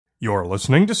You're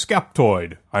listening to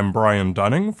Skeptoid. I'm Brian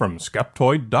Dunning from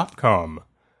Skeptoid.com.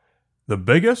 The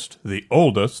biggest, the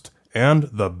oldest, and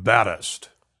the baddest.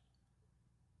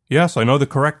 Yes, I know the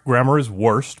correct grammar is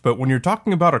worst, but when you're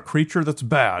talking about a creature that's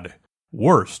bad,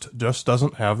 worst just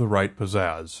doesn't have the right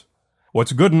pizzazz.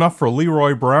 What's good enough for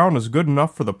Leroy Brown is good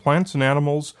enough for the plants and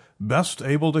animals best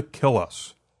able to kill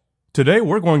us. Today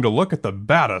we're going to look at the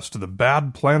baddest of the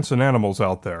bad plants and animals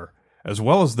out there, as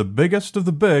well as the biggest of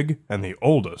the big and the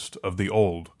oldest of the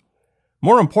old.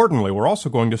 More importantly, we're also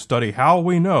going to study how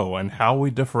we know and how we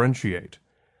differentiate.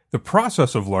 The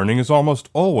process of learning is almost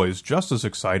always just as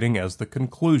exciting as the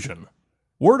conclusion.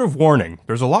 Word of warning,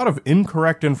 there's a lot of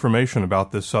incorrect information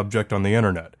about this subject on the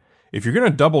internet. If you're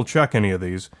going to double-check any of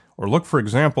these, or look for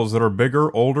examples that are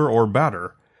bigger, older, or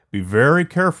badder, be very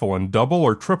careful and double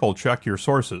or triple-check your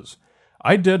sources.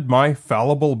 I did my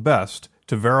fallible best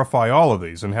to verify all of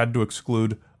these and had to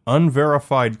exclude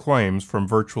unverified claims from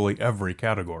virtually every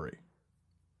category.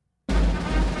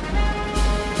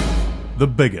 The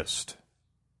biggest.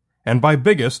 And by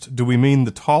biggest, do we mean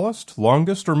the tallest,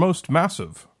 longest, or most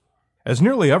massive? As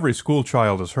nearly every school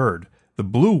child has heard, the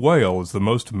blue whale is the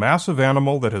most massive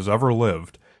animal that has ever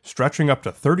lived, stretching up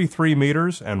to 33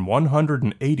 meters and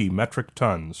 180 metric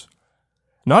tons.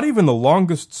 Not even the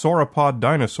longest sauropod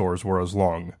dinosaurs were as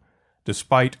long,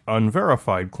 despite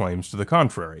unverified claims to the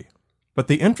contrary. But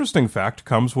the interesting fact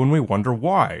comes when we wonder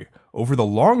why, over the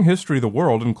long history of the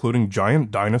world, including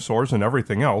giant dinosaurs and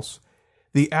everything else,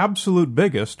 the absolute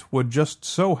biggest would just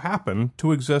so happen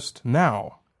to exist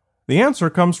now. The answer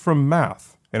comes from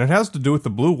math, and it has to do with the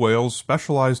blue whale's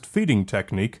specialized feeding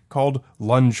technique called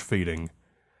lunge feeding.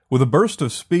 With a burst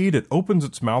of speed, it opens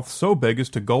its mouth so big as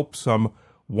to gulp some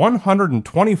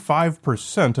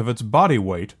 125% of its body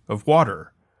weight of water,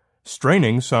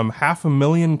 straining some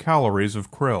 500,000 calories of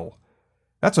krill.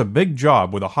 That's a big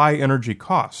job with a high energy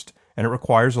cost, and it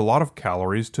requires a lot of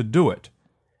calories to do it.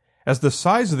 As the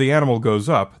size of the animal goes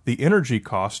up, the energy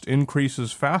cost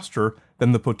increases faster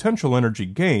than the potential energy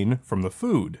gain from the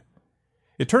food.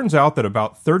 It turns out that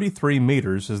about 33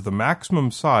 meters is the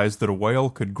maximum size that a whale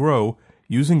could grow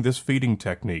using this feeding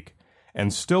technique,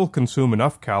 and still consume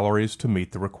enough calories to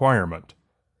meet the requirement.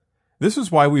 This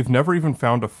is why we've never even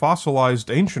found a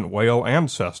fossilized ancient whale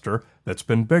ancestor that's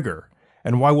been bigger,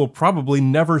 and why we'll probably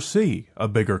never see a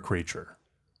bigger creature.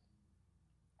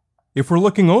 If we're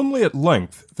looking only at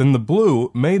length, then the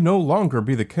blue may no longer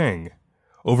be the king.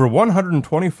 Over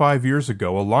 125 years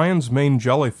ago, a lion's mane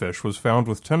jellyfish was found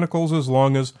with tentacles as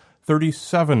long as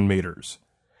 37 meters,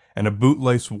 and a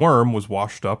bootlace worm was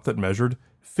washed up that measured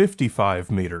 55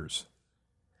 meters.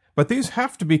 But these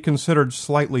have to be considered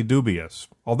slightly dubious.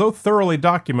 Although thoroughly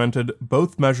documented,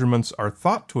 both measurements are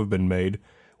thought to have been made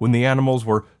when the animals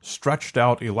were stretched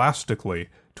out elastically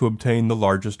to obtain the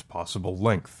largest possible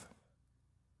length.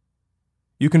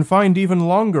 You can find even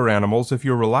longer animals if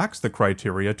you relax the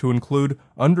criteria to include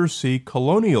undersea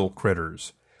colonial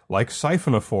critters, like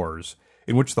siphonophores,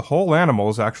 in which the whole animal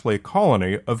is actually a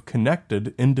colony of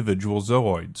connected individual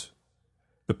zooids.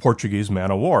 The Portuguese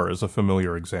man-o'-war is a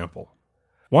familiar example.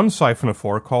 One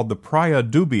siphonophore, called the Praia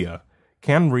dubia,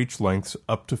 can reach lengths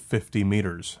up to 50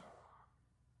 meters.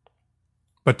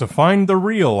 But to find the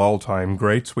real all-time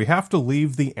greats, we have to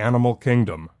leave the animal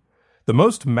kingdom. The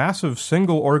most massive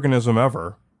single organism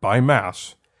ever, by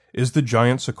mass, is the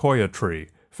giant sequoia tree,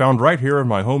 found right here in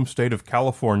my home state of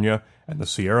California and the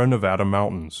Sierra Nevada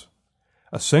mountains.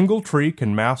 A single tree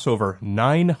can mass over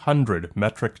 900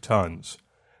 metric tons,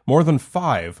 more than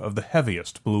 5 of the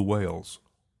heaviest blue whales.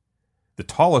 The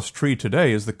tallest tree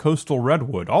today is the coastal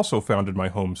redwood, also found in my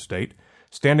home state,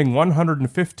 standing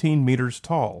 115 meters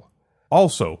tall,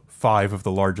 also 5 of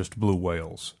the largest blue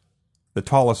whales. The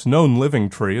tallest known living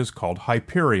tree is called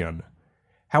Hyperion.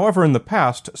 However, in the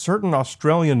past, certain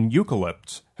Australian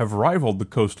eucalypts have rivaled the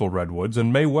coastal redwoods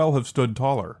and may well have stood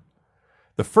taller.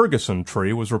 The Ferguson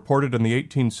tree was reported in the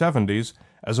 1870s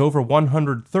as over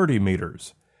 130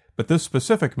 meters, but this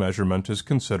specific measurement is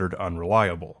considered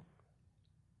unreliable.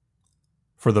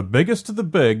 For the biggest of the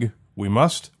big, we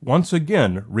must once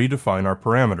again redefine our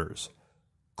parameters.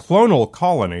 Clonal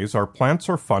colonies are plants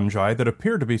or fungi that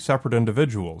appear to be separate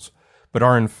individuals, but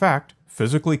are in fact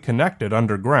physically connected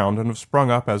underground and have sprung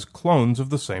up as clones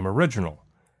of the same original.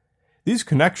 These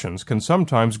connections can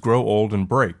sometimes grow old and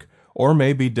break, or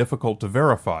may be difficult to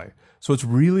verify, so it's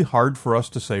really hard for us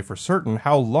to say for certain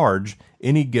how large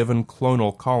any given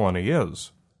clonal colony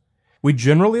is. We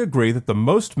generally agree that the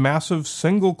most massive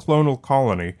single clonal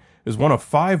colony is one of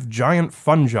 5 giant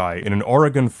fungi in an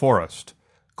Oregon forest,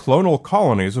 clonal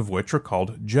colonies of which are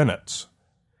called genets.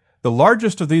 The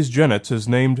largest of these genets is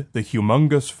named the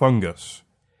humongous fungus.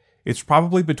 It's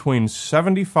probably between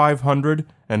 7,500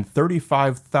 and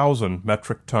 35,000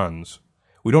 metric tons.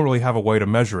 We don't really have a way to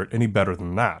measure it any better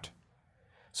than that.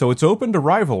 So it's open to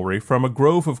rivalry from a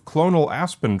grove of clonal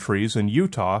aspen trees in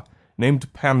Utah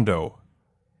named Pando.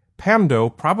 Pando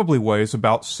probably weighs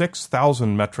about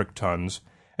 6,000 metric tons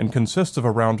and consists of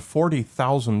around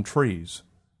 40,000 trees.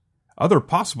 Other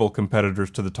possible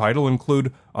competitors to the title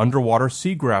include underwater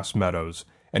seagrass meadows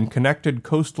and connected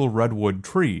coastal redwood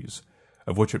trees,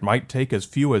 of which it might take as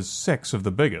few as 6 of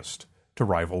the biggest to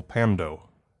rival Pando.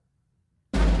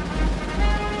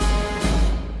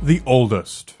 The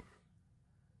oldest.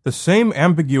 The same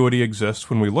ambiguity exists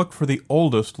when we look for the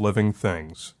oldest living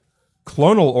things.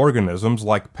 Clonal organisms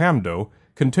like Pando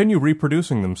continue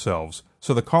reproducing themselves,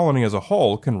 so the colony as a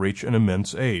whole can reach an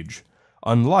immense age,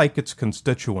 unlike its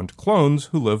constituent clones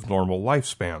who live normal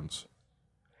lifespans.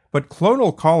 But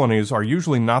clonal colonies are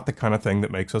usually not the kind of thing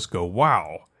that makes us go,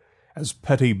 wow. As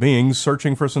petty beings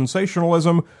searching for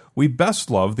sensationalism, we best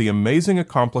love the amazing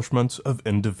accomplishments of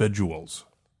individuals.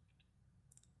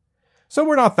 So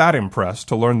we're not that impressed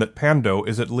to learn that Pando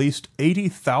is at least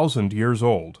 80,000 years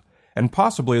old, and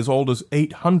possibly as old as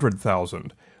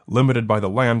 800,000, limited by the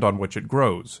land on which it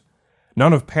grows.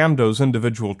 None of Pando's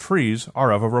individual trees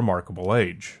are of a remarkable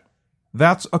age.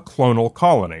 That's a clonal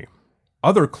colony.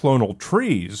 Other clonal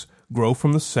trees grow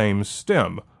from the same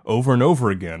stem, over and over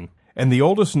again, and the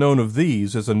oldest known of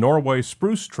these is a Norway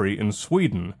spruce tree in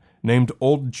Sweden named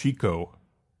Old Chico.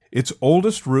 Its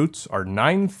oldest roots are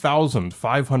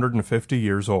 9,550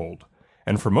 years old,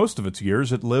 and for most of its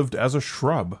years it lived as a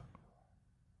shrub.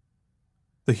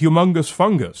 The humongous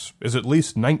fungus is at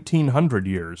least 1,900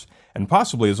 years, and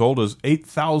possibly as old as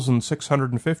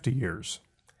 8,650 years.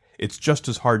 It's just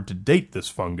as hard to date this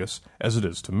fungus as it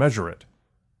is to measure it.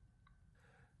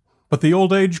 But the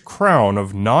old age crown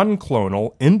of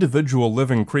non-clonal, individual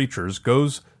living creatures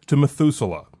goes to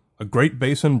Methuselah, a Great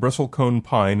Basin bristlecone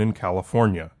pine in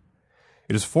California.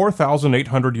 It is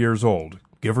 4,800 years old,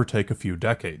 give or take a few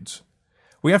decades.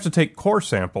 We have to take core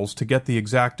samples to get the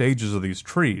exact ages of these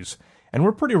trees, and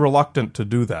we're pretty reluctant to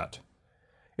do that.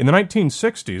 In the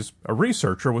 1960s, a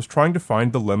researcher was trying to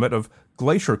find the limit of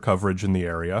glacier coverage in the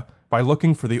area by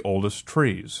looking for the oldest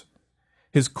trees.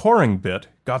 His coring bit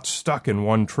got stuck in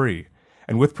one tree,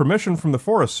 and with permission from the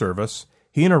Forest Service,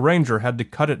 he and a ranger had to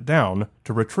cut it down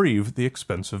to retrieve the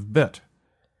expensive bit.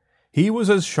 He was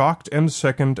as shocked and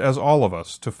sickened as all of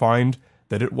us to find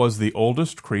that it was the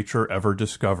oldest creature ever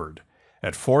discovered,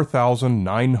 at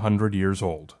 4,900 years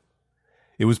old.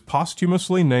 It was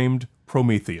posthumously named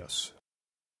Prometheus.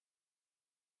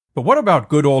 But what about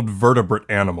good old vertebrate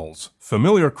animals,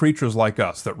 familiar creatures like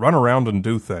us that run around and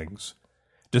do things?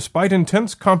 Despite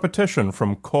intense competition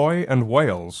from koi and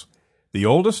whales, the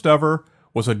oldest ever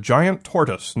was a giant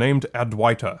tortoise named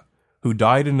Adwaita, who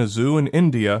died in a zoo in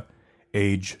India,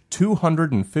 age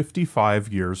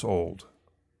 255 years old.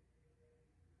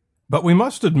 But we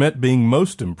must admit being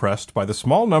most impressed by the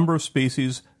small number of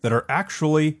species that are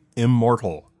actually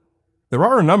immortal. There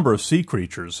are a number of sea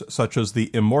creatures, such as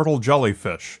the immortal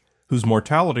jellyfish, whose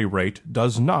mortality rate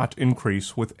does not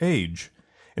increase with age.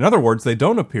 In other words, they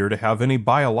don't appear to have any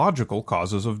biological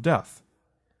causes of death.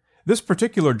 This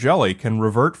particular jelly can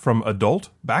revert from adult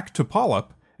back to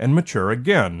polyp and mature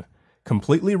again,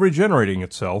 completely regenerating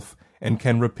itself, and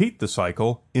can repeat the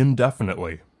cycle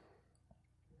indefinitely.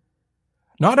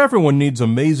 Not everyone needs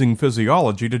amazing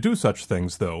physiology to do such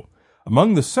things, though.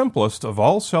 Among the simplest of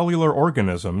all cellular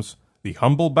organisms, the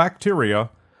humble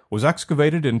bacteria was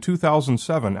excavated in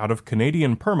 2007 out of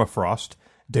Canadian permafrost,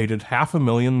 dated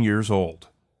 500,000 years old,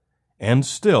 and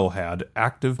still had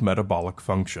active metabolic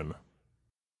function.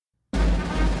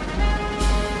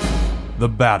 The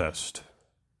Baddest.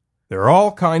 There are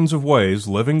all kinds of ways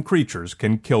living creatures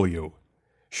can kill you.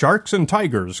 Sharks and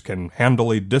tigers can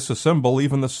handily disassemble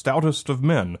even the stoutest of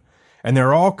men, and there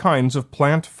are all kinds of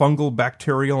plant, fungal,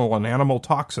 bacterial, and animal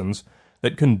toxins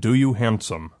that can do you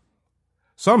handsome.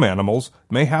 Some animals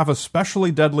may have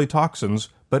especially deadly toxins,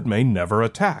 but may never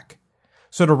attack.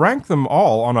 So to rank them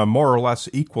all on a more or less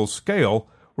equal scale,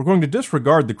 we're going to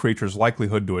disregard the creature's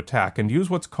likelihood to attack and use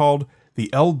what's called the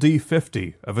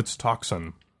LD50 of its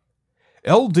toxin.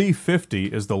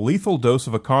 LD50 is the lethal dose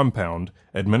of a compound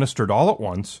administered all at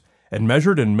once and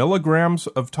measured in milligrams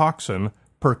of toxin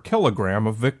per kilogram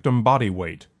of victim body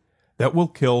weight. That will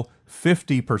kill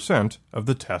 50% of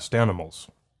the test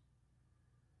animals.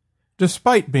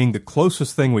 Despite being the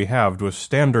closest thing we have to a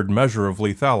standard measure of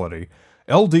lethality,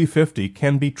 LD50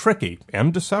 can be tricky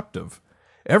and deceptive.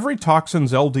 Every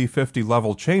toxin's LD50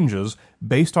 level changes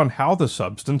based on how the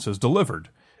substance is delivered.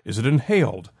 Is it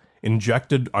inhaled,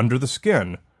 injected under the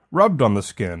skin, rubbed on the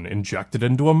skin, injected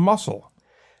into a muscle.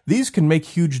 These can make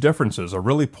huge differences. A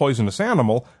really poisonous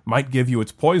animal might give you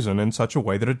its poison in such a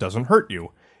way that it doesn't hurt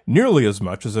you, nearly as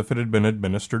much as if it had been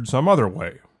administered some other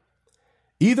way.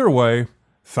 Either way,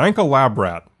 thank a lab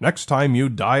rat next time you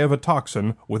die of a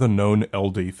toxin with a known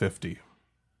LD50.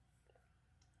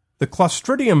 The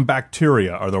Clostridium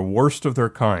bacteria are the worst of their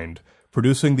kind,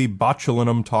 producing the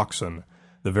botulinum toxin,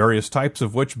 the various types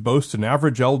of which boast an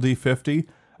average LD50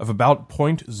 of about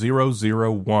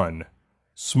 0.001.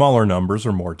 Smaller numbers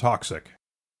are more toxic.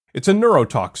 It's a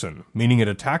neurotoxin, meaning it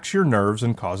attacks your nerves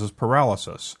and causes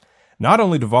paralysis, not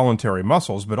only to voluntary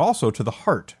muscles but also to the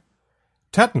heart.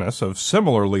 Tetanus, of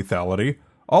similar lethality,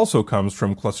 also comes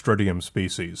from Clostridium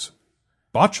species.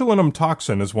 Botulinum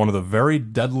toxin is one of the very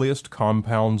deadliest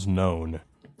compounds known.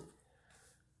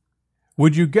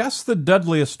 Would you guess the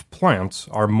deadliest plants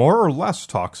are more or less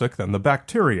toxic than the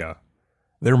bacteria?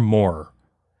 They're more.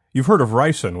 You've heard of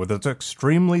ricin with its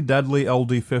extremely deadly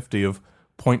LD50 of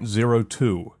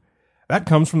 0.02. That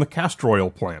comes from the castor oil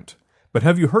plant. But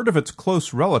have you heard of its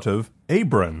close relative,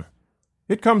 abrin?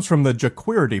 It comes from the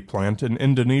jaquirity plant in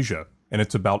Indonesia, and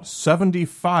it's about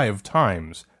 75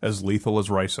 times as lethal as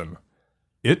ricin.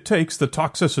 It takes the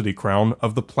toxicity crown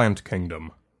of the plant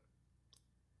kingdom.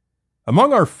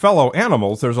 Among our fellow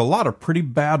animals, there's a lot of pretty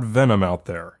bad venom out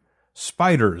there.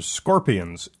 Spiders,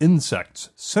 scorpions, insects,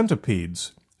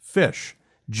 centipedes, fish,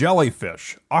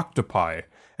 jellyfish, octopi,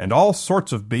 and all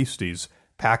sorts of beasties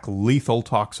pack lethal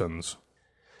toxins.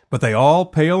 But they all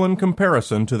pale in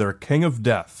comparison to their king of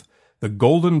death, the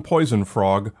golden poison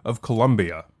frog of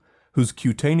Colombia, whose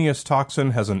cutaneous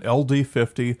toxin has an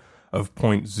LD50 of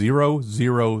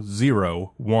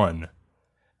 0.0001.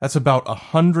 That's about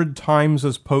 100 times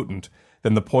as potent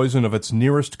than the poison of its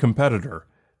nearest competitor,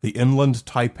 the inland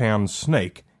taipan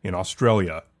snake in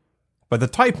Australia. But the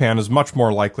taipan is much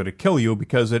more likely to kill you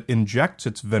because it injects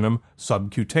its venom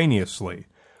subcutaneously,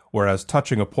 whereas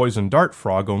touching a poison dart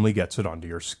frog only gets it onto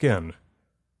your skin.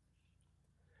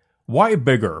 Why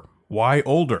bigger? Why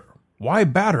older? Why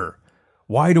badder?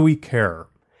 Why do we care?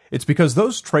 It's because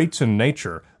those traits in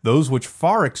nature, those which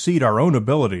far exceed our own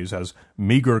abilities as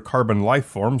meager carbon life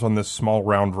forms on this small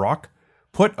round rock,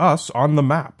 put us on the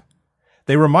map.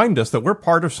 They remind us that we're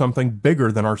part of something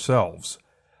bigger than ourselves.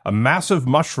 A massive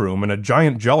mushroom and a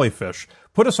giant jellyfish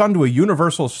put us onto a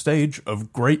universal stage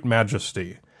of great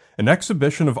majesty, an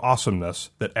exhibition of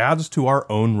awesomeness that adds to our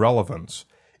own relevance,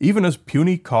 even as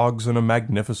puny cogs in a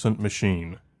magnificent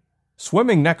machine.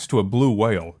 Swimming next to a blue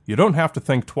whale, you don't have to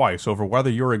think twice over whether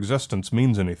your existence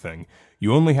means anything.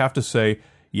 You only have to say,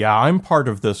 yeah, I'm part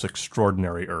of this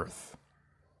extraordinary Earth.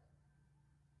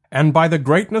 And by the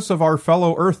greatness of our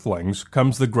fellow Earthlings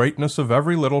comes the greatness of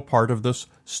every little part of this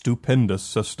stupendous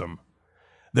system.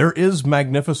 There is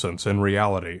magnificence in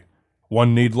reality.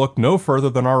 One need look no further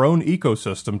than our own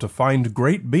ecosystem to find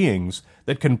great beings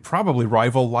that can probably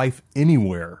rival life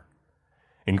anywhere.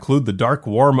 Include the dark,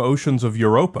 warm oceans of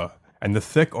Europa and the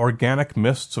thick organic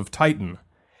mists of Titan,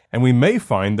 and we may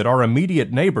find that our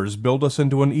immediate neighbors build us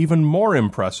into an even more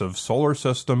impressive solar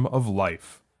system of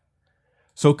life.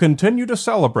 So continue to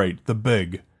celebrate the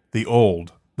big, the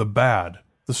old, the bad,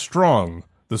 the strong,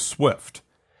 the swift,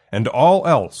 and all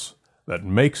else that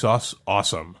makes us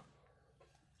awesome.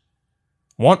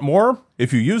 Want more?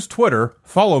 If you use Twitter,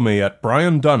 follow me at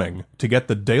Brian Dunning to get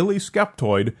the Daily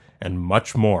Skeptoid and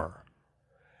much more.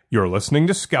 You're listening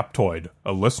to Skeptoid,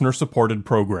 a listener-supported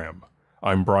program.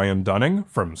 I'm Brian Dunning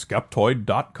from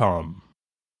Skeptoid.com.